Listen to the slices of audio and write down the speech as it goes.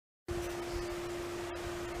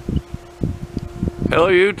Hello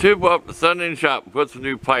YouTube, up to Sunday in shop, put some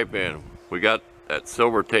new pipe in. We got that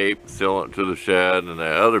silver tape sealing it to the shed, and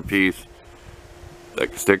that other piece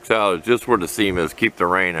that sticks out is just where the seam is, keep the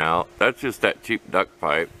rain out. That's just that cheap duct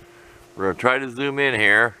pipe. We're going to try to zoom in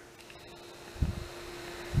here.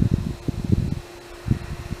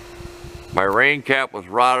 My rain cap was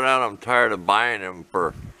rotted out. I'm tired of buying them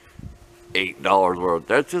for $8 worth.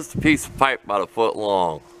 That's just a piece of pipe about a foot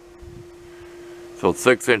long. So it's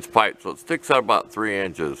 6-inch pipe, so it sticks out about 3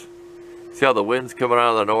 inches. See how the wind's coming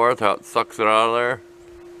out of the north, how it sucks it out of there?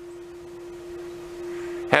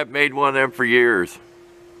 Haven't made one of them for years.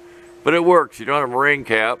 But it works. You don't have a rain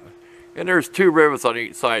cap. And there's 2 rivets on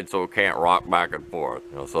each side so it can't rock back and forth.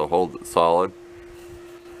 You know, so it holds it solid.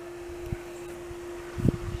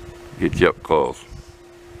 Get you up close.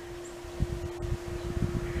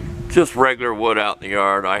 Just regular wood out in the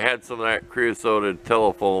yard. I had some of that creosoted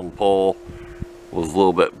telephone pole. Was a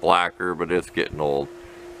little bit blacker, but it's getting old.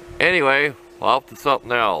 Anyway, off to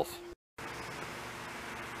something else.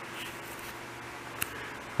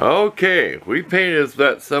 Okay, we painted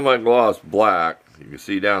that semi-gloss black. You can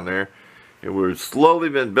see down there. And we've slowly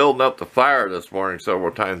been building up the fire this morning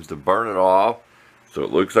several times to burn it off. So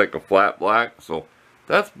it looks like a flat black. So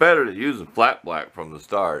that's better than using flat black from the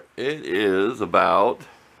start. It is about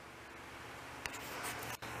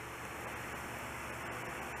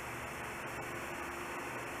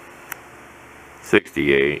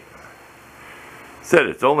 68. Said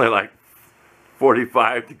it's only like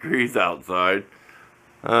 45 degrees outside.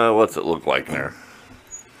 What's it look like there?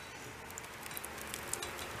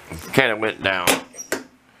 Kind of went down.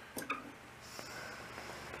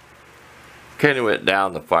 Kind of went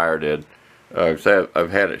down, the fire did. I've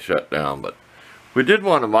had it shut down, but we did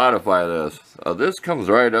want to modify this. This comes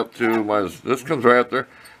right up to this comes right up there.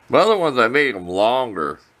 My other ones, I made them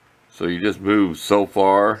longer, so you just move so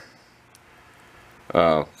far.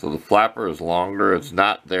 So the flapper is longer. It's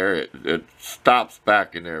not there. It stops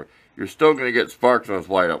back in there. You're still going to get sparks when it's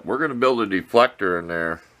light up. We're going to build a deflector in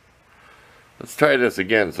there. Let's try this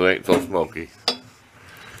again so it ain't so smoky.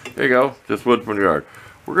 There you go. Just wood from the yard.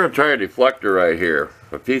 We're going to try a deflector right here.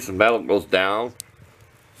 A piece of metal goes down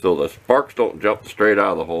so the sparks don't jump straight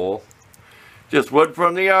out of the hole. Just wood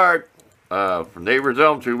from the yard. From neighbor's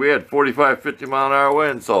elm tree, we had 45, 50 mile an hour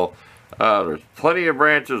wind, so there's plenty of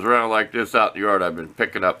branches around like this out in the yard I've been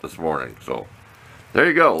picking up this morning. So there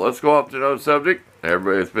you go. Let's go off to another subject.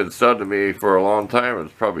 Everybody's been stunned to me for a long time and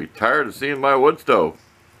is probably tired of seeing my wood stove.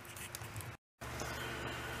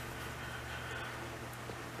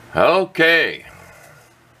 Okay.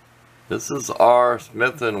 This is our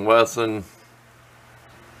Smith & Wesson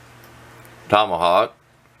Tomahawk.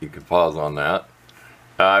 You can pause on that.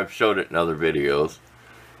 I've showed it in other videos.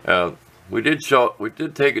 We did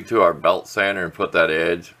take it to our belt sander and put that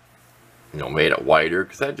edge, you know, made it wider,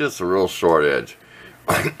 because that's just a real short edge.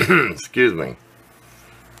 Excuse me.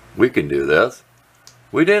 We can do this.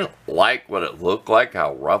 We didn't like what it looked like,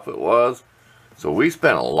 how rough it was, so we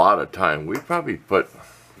spent a lot of time. We probably put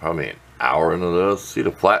an hour into this. See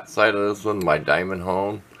the flat side of this one, my diamond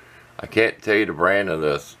hone? I can't tell you the brand of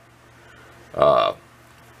this. I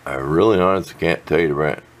really honestly can't tell you the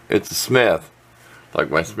brand. It's a Smith. Like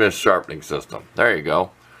my Smith sharpening system. There you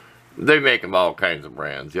go. They make them all kinds of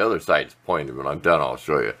brands. The other side's pointed. When I'm done, I'll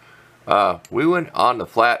show you. We went on the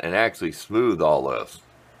flat and actually smoothed all this.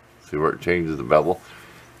 See where it changes the bevel?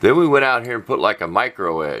 Then we went out here and put like a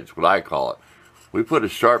micro edge, what I call it. We put a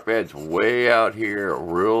sharp edge way out here,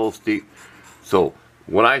 real steep. So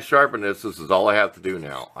when I sharpen this, this is all I have to do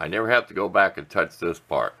now. I never have to go back and touch this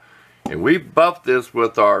part. And we buffed this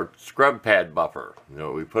with our scrub pad buffer. You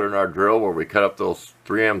know, we put in our drill where we cut up those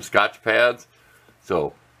 3M Scotch pads.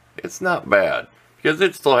 So it's not bad, because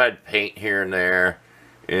it still had paint here and there,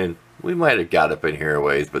 and we might have got up in here a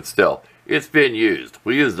ways, but still, it's been used.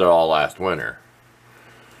 We used it all last winter.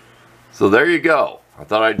 So there you go. I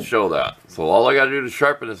thought I'd show that. So all I got to do to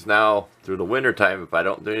sharpen this now through the winter time, if I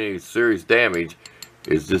don't do any serious damage,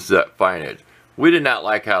 is just that fine edge. We did not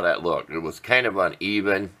like how that looked. It was kind of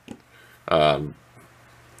uneven.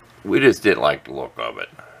 We just didn't like the look of it.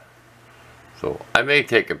 So I may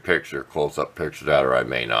take a picture, close-up picture of that, or I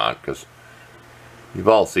may not, because you've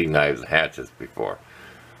all seen knives and hatchets before.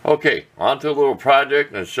 Okay, on to a little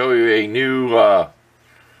project, and I'll show you a new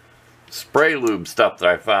spray lube stuff that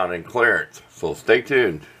I found in clearance. So stay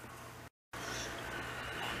tuned.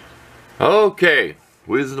 Okay,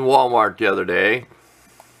 we was in Walmart the other day.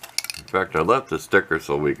 In fact, I left the sticker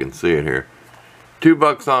so we can see it here.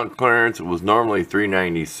 $2 on clearance. It was normally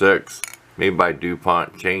 $3.96. Made by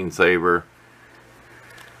DuPont Chain Saver.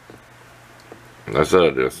 I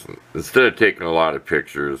said this, instead of taking a lot of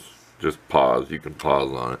pictures, just pause. You can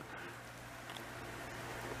pause on it.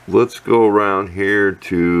 Let's go around here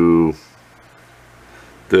to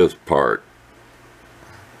this part.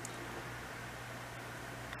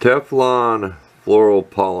 Teflon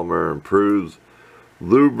fluoropolymer improves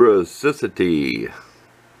lubricity.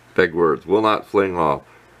 Big words. Will not fling off.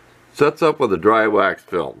 Sets up with a dry wax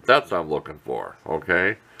film. That's what I'm looking for.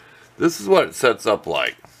 Okay. This is what it sets up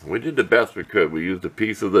like. We did the best we could. We used a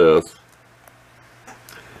piece of this.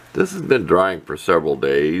 This has been drying for several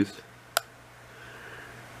days.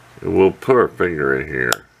 And we'll put our finger in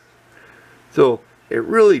here. So it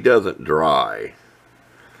really doesn't dry.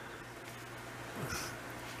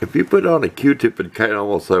 If you put on a Q-tip, it kind of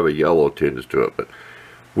almost have a yellow tinge to it. But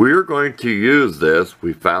we're going to use this.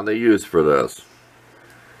 We found a use for this.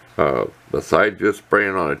 Besides just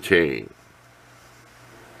spraying on a chain.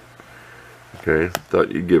 Okay,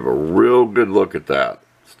 thought you'd give a real good look at that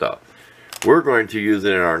stuff. We're going to use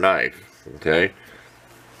it in our knife. Okay,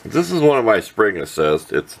 this is one of my spring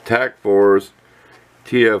assists. It's TAC 4's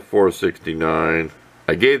TF469.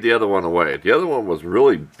 I gave the other one away. The other one was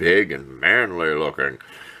really big and manly looking.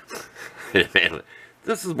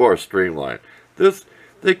 This is more streamlined. This,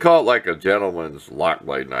 they call it like a gentleman's lock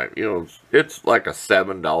blade knife. You know, it's like a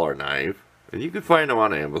 $7 knife. And you can find them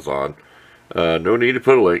on Amazon. No need to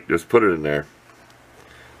put a link. Just put it in there.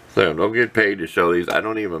 So, don't get paid to show these. I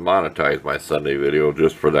don't even monetize my Sunday video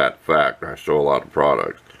just for that fact. I show a lot of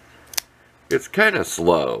products. It's kind of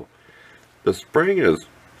slow. The spring is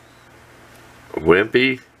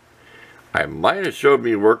wimpy. I might have showed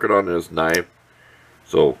me working on this knife.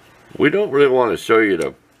 So, we don't really want to show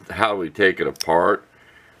you how we take it apart.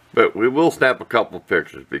 But we will snap a couple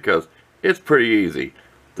pictures because it's pretty easy.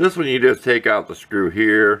 This one you just take out the screw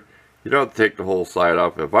here. You don't have to take the whole side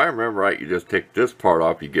off. If I remember right, you just take this part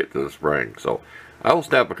off, you get to the spring. So I will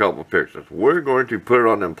snap a couple pictures. We're going to put it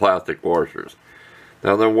on them plastic washers.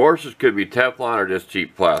 Now the washers could be Teflon or just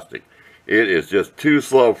cheap plastic. It is just too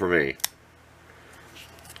slow for me.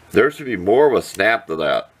 There should be more of a snap to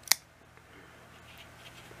that.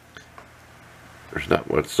 There's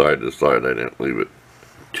not much side to side. I didn't leave it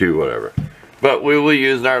to whatever. But we will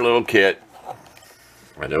use our little kit.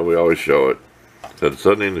 I know we always show it. Instead of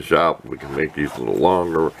sitting in the shop, we can make these a little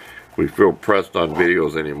longer. We feel pressed on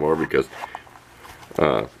videos anymore because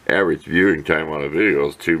average viewing time on a video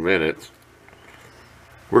is 2 minutes.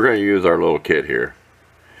 We're going to use our little kit here.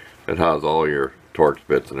 It has all your Torx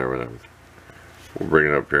bits and everything. We'll bring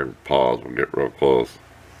it up here and pause. We'll get real close.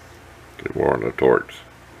 Get more on the Torx.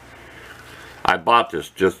 I bought this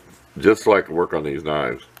just so I could work on these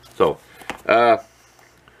knives. So,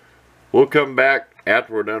 we'll come back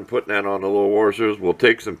after we're done putting that on the little washers. We'll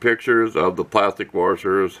take some pictures of the plastic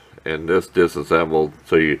washers and this disassembled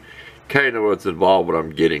so you kind of know what's involved, what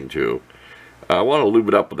I'm getting to. I want to lube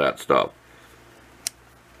it up with that stuff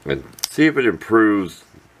and see if it improves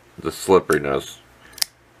the slipperiness.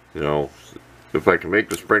 You know, if I can make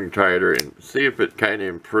the spring tighter and see if it kind of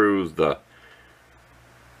improves the,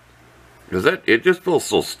 because it just feels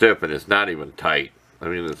so stiff and it's not even tight. I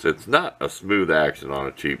mean, it's not a smooth action on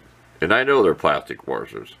a cheap. And I know they're plastic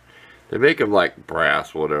washers. They make them like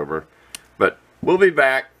brass, whatever. But we'll be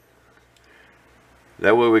back.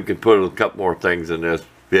 That way we can put a couple more things in this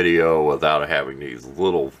video without having these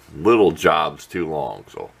little jobs too long.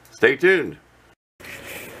 So stay tuned.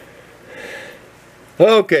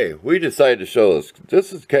 Okay, we decided to show this.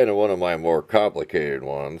 This is kind of one of my more complicated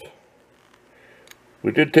ones.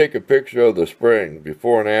 We did take a picture of the spring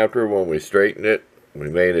before and after when we straightened it. We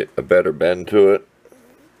made it a better bend to it.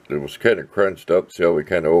 It was kind of crunched up. See how we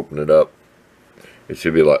kind of opened it up? It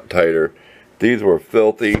should be a lot tighter. These were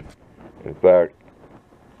filthy. In fact,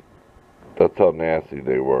 that's how nasty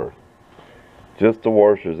they were. Just the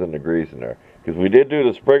washers and the grease in there. Because we did do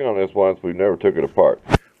the spring on this once. We never took it apart.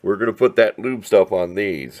 We're going to put that lube stuff on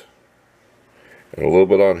these. And a little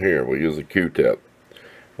bit on here. We'll use a Q-tip.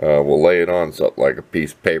 We'll lay it on something like a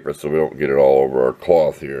piece of paper so we don't get it all over our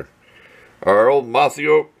cloth here. Our old mossy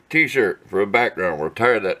oak t-shirt for a background. We're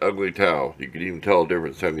tired of that ugly towel. You can even tell the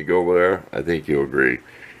difference time you go over there. I think you'll agree.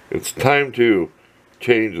 It's time to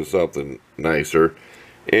change to something nicer.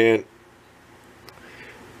 And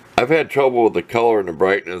I've had trouble with the color and the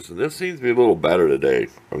brightness, and this seems to be a little better today.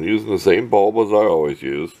 I'm using the same bulb as I always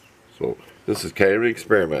use. So this is kind of an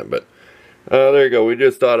experiment, but there you go. We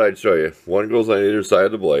just thought I'd show you. One goes on either side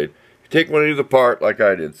of the blade. You take one of these apart like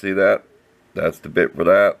I did. See that? That's the bit for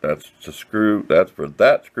that. That's the screw. That's for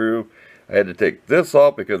that screw. I had to take this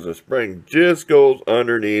off because the spring just goes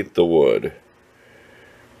underneath the wood.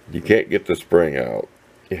 You can't get the spring out.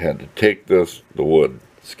 You had to take the wood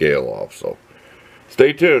scale off. So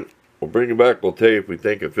stay tuned. We'll bring it back. We'll tell you if we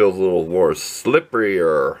think it feels a little more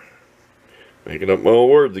slipperier. Making up my own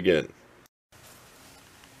words again.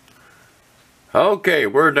 Okay,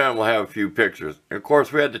 we're done. We'll have a few pictures. And of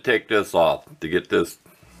course, we had to take this off to get this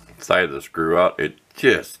side of the screw out. It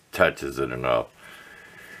just touches it enough.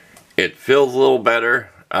 It feels a little better.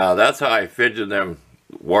 That's how I fidget them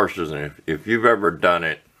washers. And if you've ever done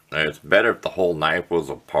it, it's better if the whole knife was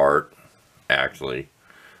apart, actually.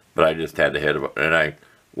 But I just had the head of it. And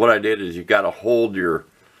what I did is you got to hold your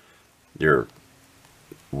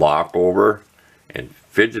lock over and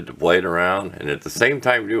fidget the blade around, and at the same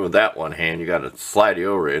time doing with that one hand, you got to slide it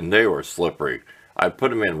over, and they were slippery. I put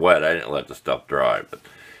them in wet. I didn't let the stuff dry, but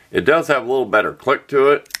it does have a little better click to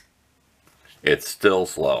it. It's still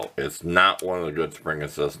slow. It's not one of the good spring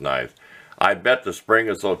assist knives. I bet the spring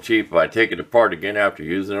is so cheap, if I take it apart again after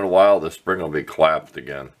using it a while, the spring will be collapsed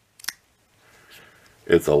again.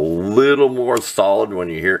 It's a little more solid when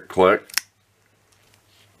you hear it click.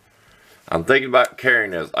 I'm thinking about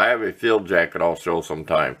carrying this. I have a field jacket I'll show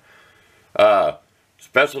sometime.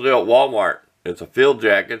 Special deal at Walmart. It's a field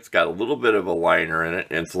jacket. It's got a little bit of a liner in it.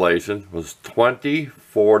 Insulation. It was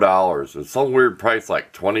 $24. It's some weird price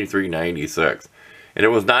like $23.96. And it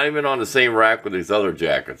was not even on the same rack with these other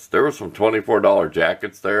jackets. There were some $24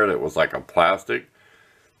 jackets there that was like a plastic.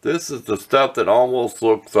 This is the stuff that almost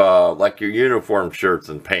looks like your uniform shirts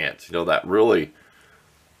and pants. You know, that really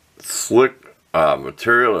slick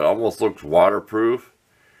material. It almost looks waterproof.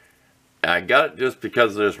 And I got it just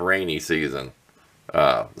because of this rainy season.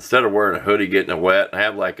 Instead of wearing a hoodie getting it wet, I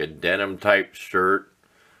have like a denim type shirt.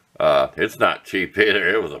 It's not cheap either.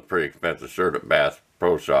 It was a pretty expensive shirt at Bass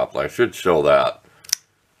Pro Shops. I should show that.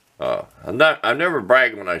 I'm never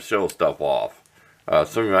bragging when I show stuff off.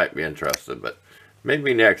 Some of you might be interested, but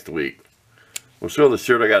maybe next week. We'll show the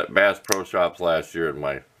shirt I got at Bass Pro Shops last year in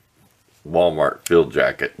my Walmart field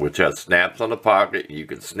jacket, which has snaps on the pocket. You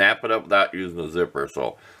can snap it up without using a zipper.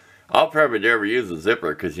 So I'll probably never use a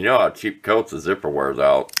zipper because you know how cheap coats the zipper wears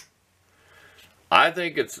out. I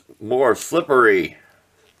think it's more slippery.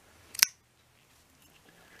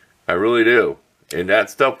 I really do. And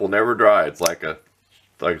that stuff will never dry. It's like I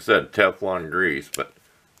said, Teflon grease. But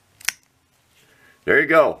there you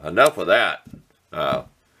go. Enough of that.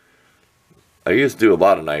 I used to do a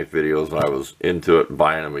lot of knife videos when I was into it,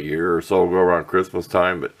 buying them a year or so ago around Christmas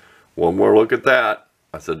time, but one more look at that.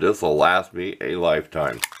 I said, this will last me a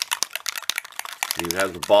lifetime. It even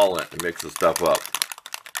has a ball in it to mix the stuff up.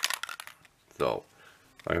 So,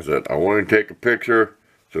 like I said, I want to take a picture.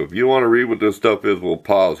 So if you want to read what this stuff is, we'll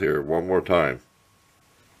pause here one more time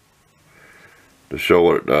to show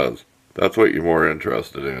what it does. That's what you're more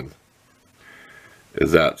interested in,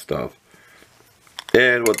 is that stuff.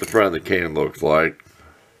 And what the front of the can looks like.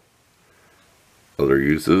 Other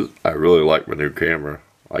uses. I really like my new camera.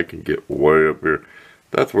 I can get way up here.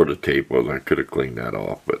 That's where the tape was. I could have cleaned that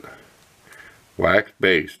off, but wax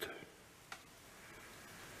based.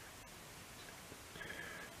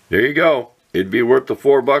 There you go. It'd be worth the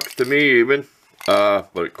 $4 to me even.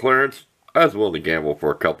 But at clearance, I was willing to gamble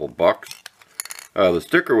for a couple bucks. The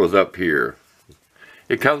sticker was up here.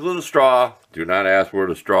 It comes with a straw. Do not ask where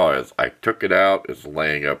the straw is. I took it out. It's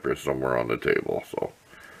laying up here somewhere on the table. So,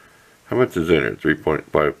 how much is in here?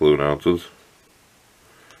 3.5 fluid ounces.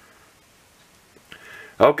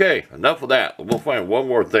 Okay, enough of that. We'll find one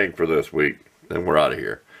more thing for this week. Then we're out of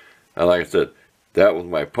here. And like I said, that was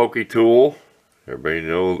my pokey tool. Everybody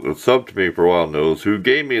knows, subbed to me for a while, knows who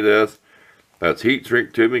gave me this. That's heat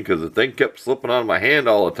shrink tubing because the thing kept slipping on my hand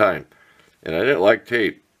all the time. And I didn't like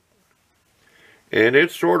tape. And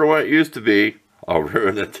it's shorter than what it used to be. I'll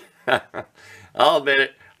ruin it. I'll admit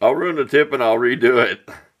it. I'll ruin the tip and I'll redo it.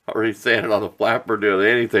 I'll resand it on the flapper, do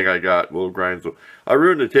anything I got. Little grinds. I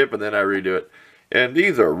ruin the tip and then I redo it. And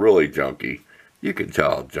these are really junky. You can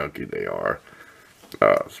tell how junky they are.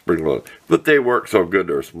 Spring load. But they work so good.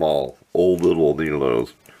 They're small. Old little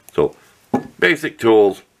needles. So, basic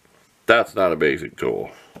tools. That's not a basic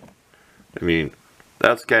tool. I mean,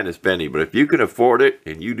 that's kind of spendy. But if you can afford it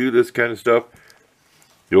and you do this kind of stuff,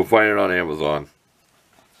 you'll find it on Amazon.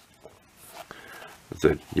 I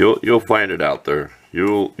said you'll find it out there.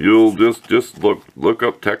 You'll just look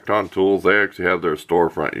up Tecton Tools. They actually have their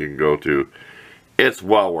storefront you can go to. It's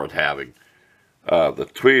well worth having. The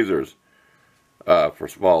tweezers for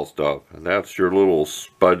small stuff, and that's your little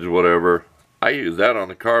spudge whatever. I used that on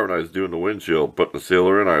the car when I was doing the windshield, putting the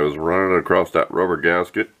sealer in. I was running across that rubber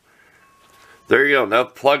gasket. There you go. Now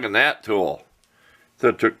plugging that tool. So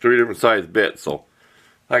it took 3 different size bits. So,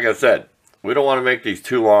 like I said, we don't want to make these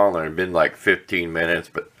too long. They've been like 15 minutes,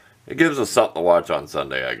 but it gives us something to watch on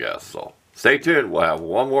Sunday, I guess. So, stay tuned. We'll have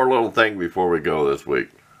one more little thing before we go this week.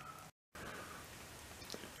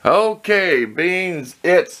 Okay, beans,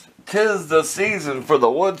 tis the season for the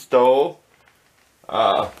wood stove.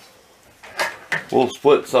 We'll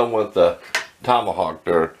split some with the Tomahawk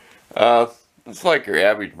there. It's like your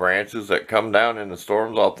average branches that come down in the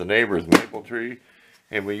storms off the neighbor's maple tree.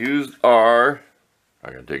 And we used our,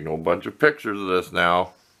 I'm going to take a whole bunch of pictures of this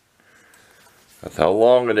now. That's how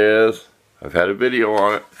long it is. I've had a video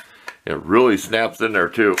on it. It really snaps in there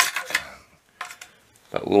too.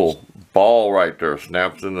 That little ball right there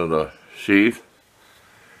snaps into the sheath.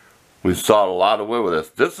 We sawed a lot of wood with this.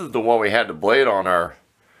 This is the one we had the blade on our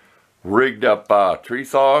rigged up tree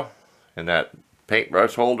saw and that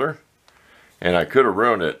paintbrush holder. And I could have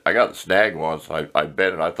ruined it. I got the snag once. I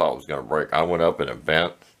bent it. I thought it was going to break. I went up and it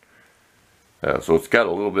bent. So it's got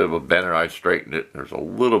a little bit of a bend, and I straightened it. There's a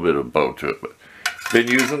little bit of bow to it. But been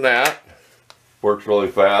using that. Works really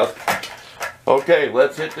fast. Okay,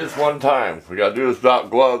 let's hit this one time. We got to do this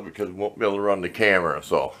without gloves because we won't be able to run the camera.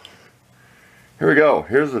 So here we go.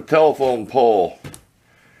 Here's the telephone pole.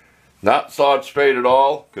 Not sawed straight at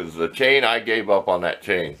all because the chain, I gave up on that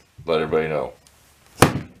chain. Let everybody know.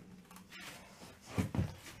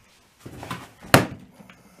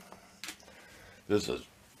 This is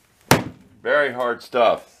very hard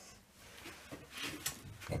stuff.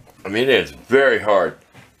 I mean, it's very hard.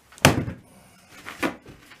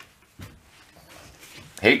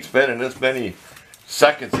 Hate spending this many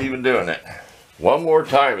seconds even doing it. One more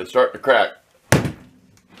time, it's starting to crack.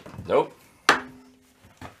 Nope.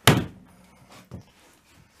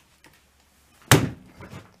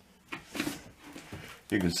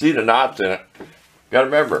 You can see the knots in it. Gotta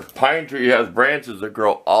remember, pine tree has branches that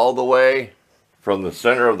grow all the way from the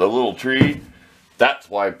center of the little tree. That's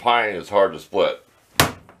why pine is hard to split.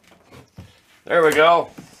 There we go.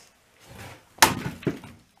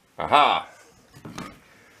 Aha.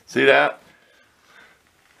 See that?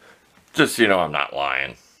 Just so you know I'm not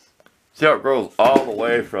lying. See how it grows all the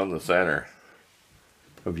way from the center?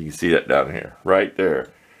 Hope you can see that down here. Right there.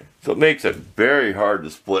 So it makes it very hard to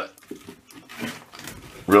split.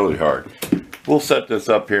 Really hard. We'll set this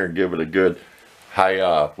up here and give it a good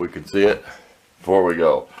high we can see it before we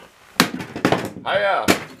go. Hiya!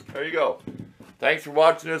 There you go. Thanks for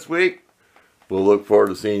watching this week. We'll look forward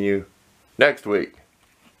to seeing you next week.